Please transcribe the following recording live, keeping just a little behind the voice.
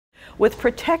With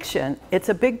protection, it's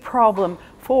a big problem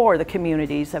for the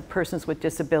communities of persons with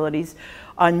disabilities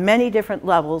on many different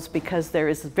levels because there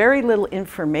is very little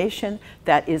information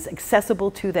that is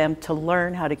accessible to them to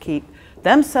learn how to keep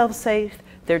themselves safe,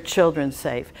 their children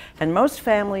safe. And most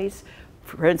families,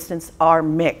 for instance, are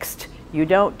mixed. You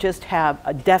don't just have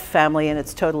a deaf family and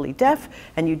it's totally deaf,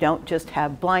 and you don't just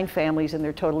have blind families and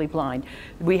they're totally blind.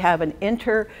 We have an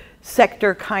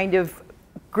intersector kind of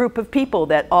group of people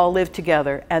that all live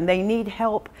together, and they need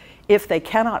help if they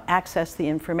cannot access the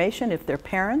information, if they're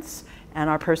parents and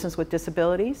are persons with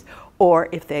disabilities, or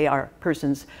if they are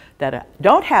persons that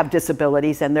don't have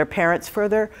disabilities and they're parents for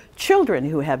their children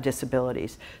who have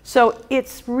disabilities. So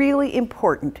it's really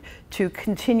important to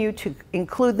continue to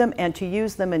include them and to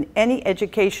use them in any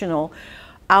educational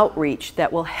outreach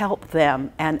that will help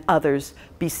them and others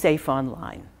be safe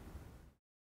online.